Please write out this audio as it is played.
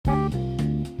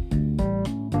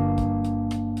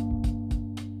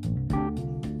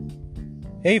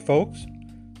Hey folks,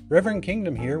 Reverend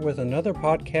Kingdom here with another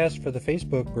podcast for the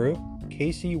Facebook group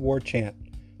KC War Chant,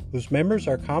 whose members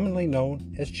are commonly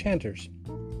known as chanters.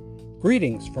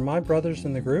 Greetings from my brothers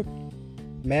in the group,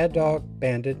 Mad Dog,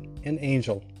 Bandit, and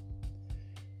Angel.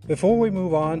 Before we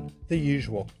move on, the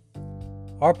usual.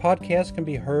 Our podcast can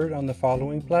be heard on the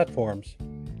following platforms: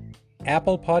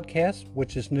 Apple Podcasts,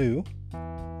 which is new,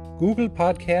 Google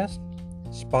Podcast,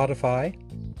 Spotify,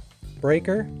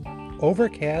 Breaker,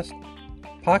 Overcast,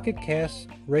 Pocket Casts,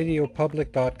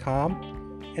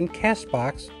 RadioPublic.com, and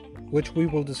Castbox, which we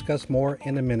will discuss more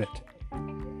in a minute.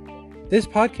 This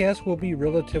podcast will be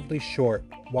relatively short.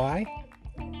 Why?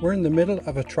 We're in the middle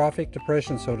of a trophic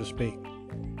depression, so to speak.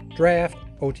 Draft,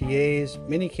 OTAs,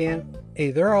 minicamp,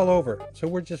 they're all over, so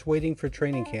we're just waiting for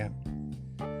training camp.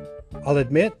 I'll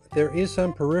admit there is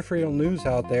some peripheral news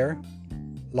out there,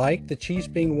 like the Chiefs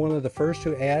being one of the first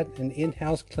to add an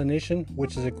in-house clinician,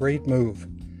 which is a great move.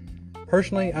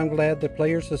 Personally, I'm glad the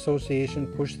Players Association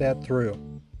pushed that through.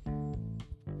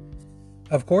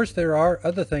 Of course, there are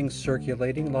other things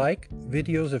circulating, like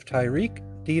videos of Tyreek,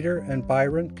 Dieter, and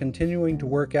Byron continuing to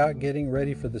work out, getting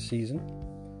ready for the season.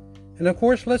 And of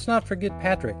course, let's not forget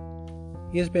Patrick.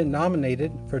 He has been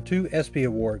nominated for 2 ESPY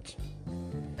Awards.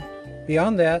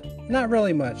 Beyond that, not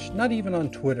really much, not even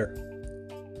on Twitter.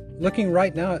 Looking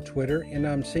right now at Twitter, and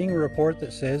I'm seeing a report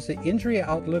that says the injury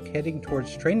outlook heading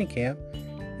towards training camp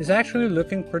is actually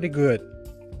looking pretty good.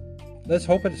 Let's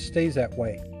hope it stays that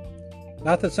way.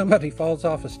 Not that somebody falls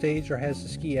off a stage or has a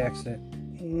ski accident.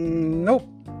 Nope.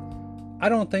 I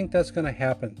don't think that's going to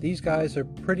happen. These guys are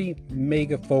pretty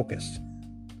mega focused.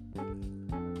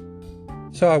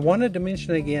 So I wanted to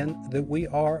mention again that we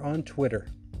are on Twitter.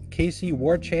 KC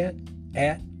War Chant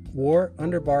at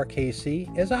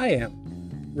War_KC, as I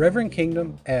am. Reverend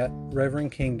Kingdom at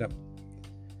Reverend Kingdom.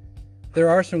 There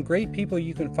are some great people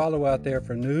you can follow out there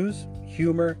for news,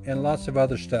 humor, and lots of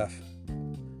other stuff.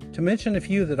 To mention a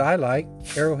few that I like: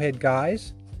 Arrowhead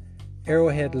Guys,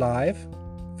 Arrowhead Live,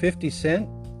 50 Cent,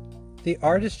 The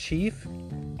Artist Chief,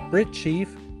 Brit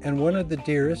Chief, and one of the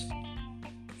dearest,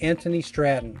 Anthony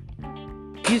Stratton.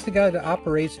 He's the guy that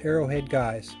operates Arrowhead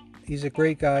Guys. He's a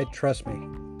great guy, trust me.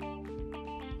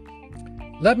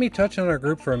 Let me touch on our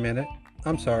group for a minute.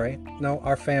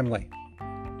 Our family.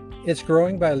 It's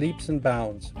growing by leaps and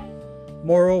bounds.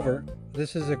 Moreover,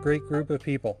 this is a great group of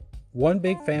people. One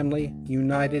big family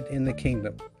united in the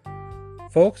kingdom.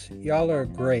 Folks, y'all are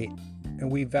great,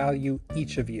 and we value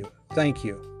each of you. Thank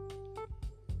you.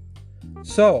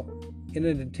 So, in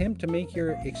an attempt to make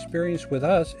your experience with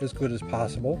us as good as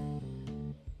possible,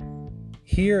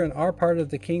 here in our part of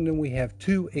the kingdom we have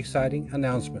 2 exciting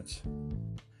announcements.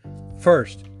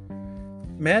 First,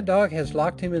 Mad Dog has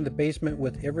locked him in the basement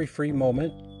with every free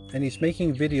moment, and he's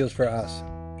making videos for us.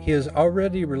 He has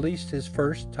already released his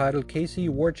first, titled KC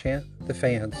War Chant, The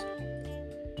Fans.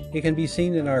 It can be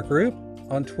seen in our group,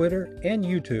 on Twitter, and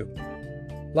YouTube.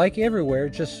 Like everywhere,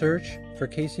 just search for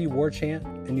KC War Chant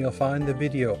and you'll find the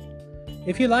video.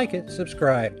 If you like it,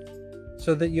 subscribe,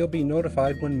 so that you'll be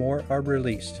notified when more are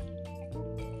released.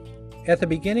 At the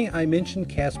beginning, I mentioned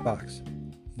Castbox.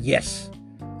 Yes!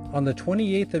 On the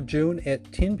 28th of June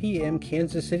at 10 p.m.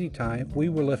 Kansas City time, we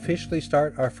will officially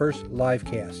start our first live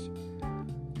cast.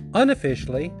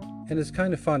 Unofficially, and it's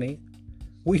kind of funny,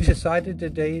 we decided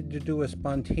today to do a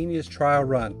spontaneous trial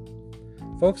run.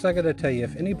 Folks, I gotta tell you,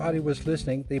 if anybody was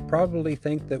listening, they probably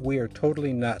think that we are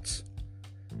totally nuts.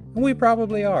 And we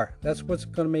probably are. That's what's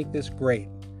gonna make this great.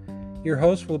 Your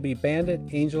hosts will be Bandit,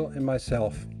 Angel, and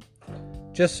myself.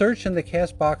 Just search in the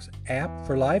Castbox app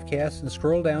for live casts and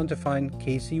scroll down to find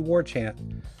KC War Chant.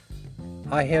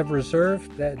 I have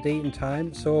reserved that date and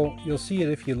time, so you'll see it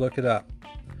if you look it up.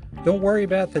 Don't worry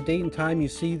about the date and time you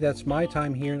see. That's my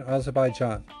time here in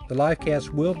Azerbaijan. The live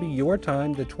cast will be your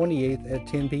time, the 28th at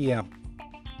 10 p.m.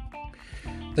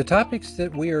 The topics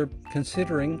that we are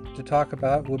considering to talk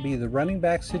about will be the running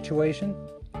back situation,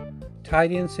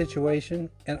 tight end situation,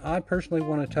 and I personally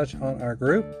want to touch on our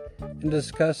group and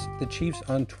discuss the Chiefs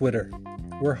on Twitter.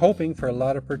 We're hoping for a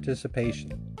lot of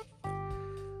participation.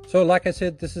 So like I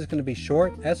said, this is going to be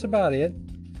short. That's about it.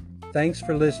 Thanks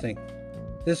for listening.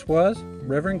 This was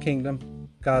Reverend Kingdom.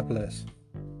 God bless.